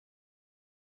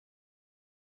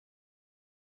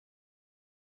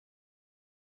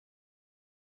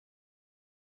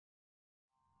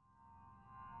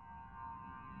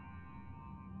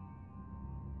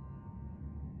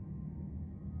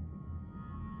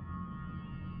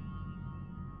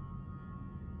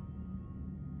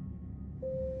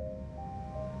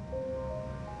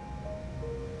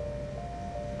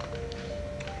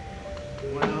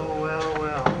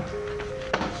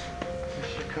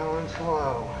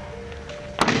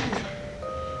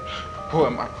Who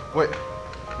am I?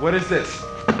 What is this?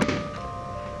 It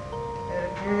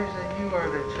appears that you are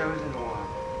the chosen one.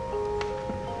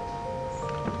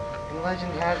 And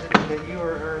legend has it that you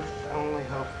are Earth's only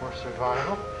hope for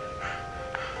survival.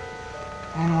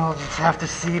 And we'll just have to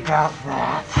see about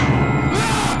that.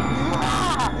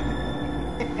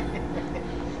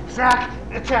 Zach,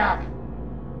 attack!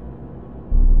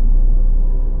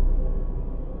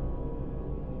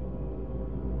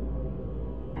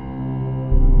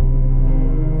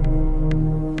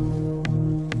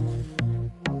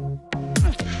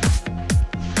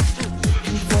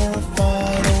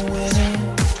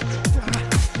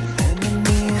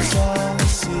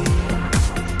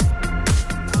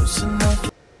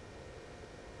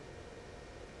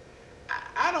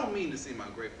 I don't mean to seem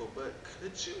ungrateful, but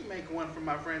could you make one for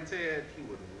my friend Ted? He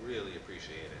would really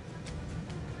appreciate it.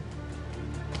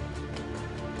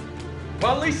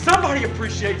 Well, at least somebody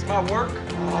appreciates my work.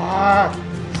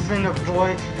 Send a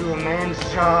boy to do a man's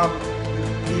job,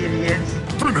 you idiots.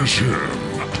 Finish him!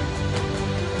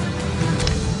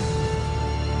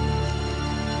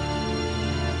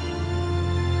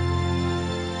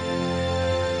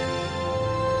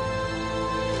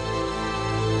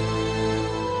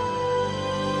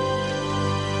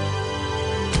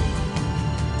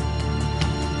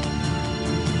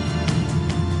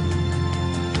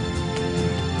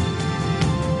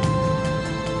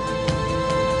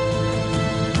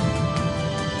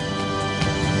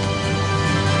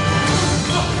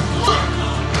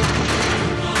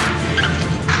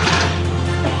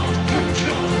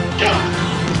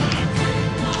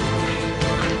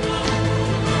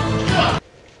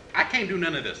 I can't do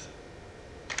none of this.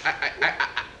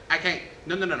 I can't.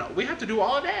 No. We have to do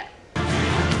all of that.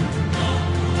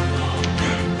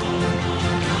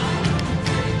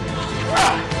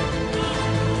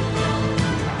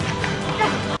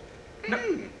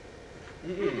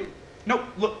 No,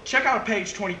 look, check out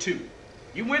page 22.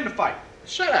 You win the fight.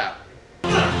 Shut up.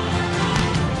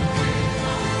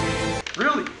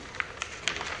 Really?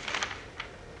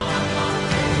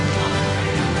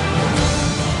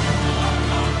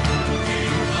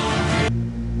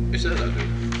 It says I do.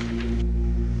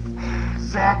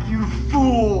 Zach, you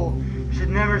fool! You should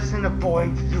never send a boy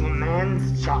to do a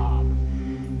man's job.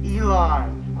 Eli,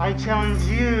 I challenge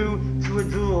you to a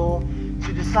duel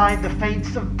to decide the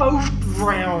fates of both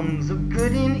realms of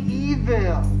good and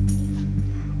evil.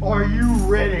 Are you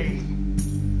ready?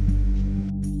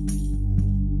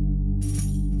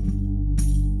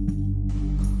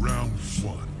 Round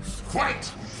 1.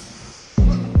 Fight!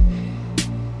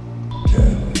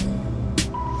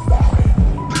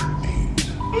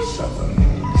 7,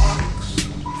 6,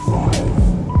 5,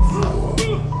 4, 3,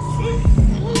 2,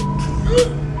 1, 0.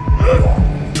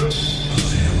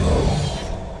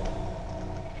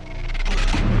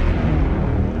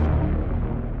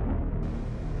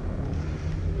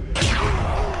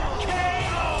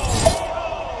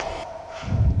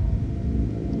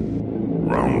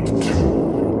 Round 2.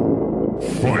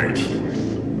 Fight!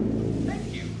 Thank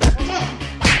you.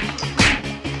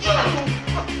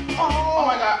 Oh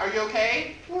my God, are you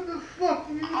okay? What the fuck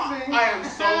are you saying? I am so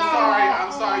sorry.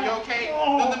 I'm sorry. You okay?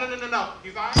 No.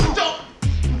 You fine? Don't.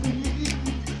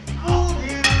 Oh,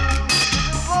 you.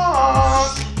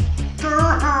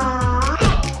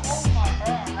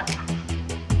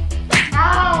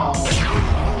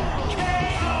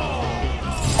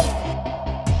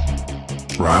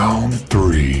 Round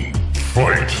 3.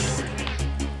 Fight!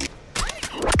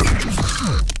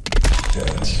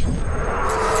 Dead.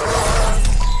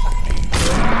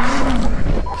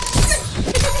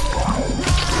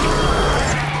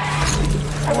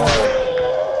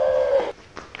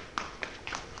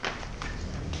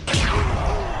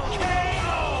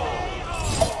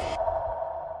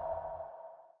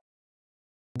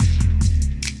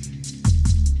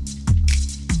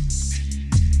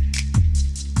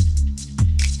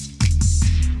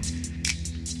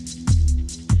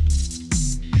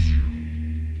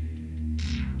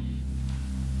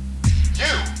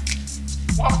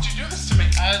 Why would you do this to me?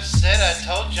 I said I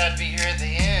told you I'd be here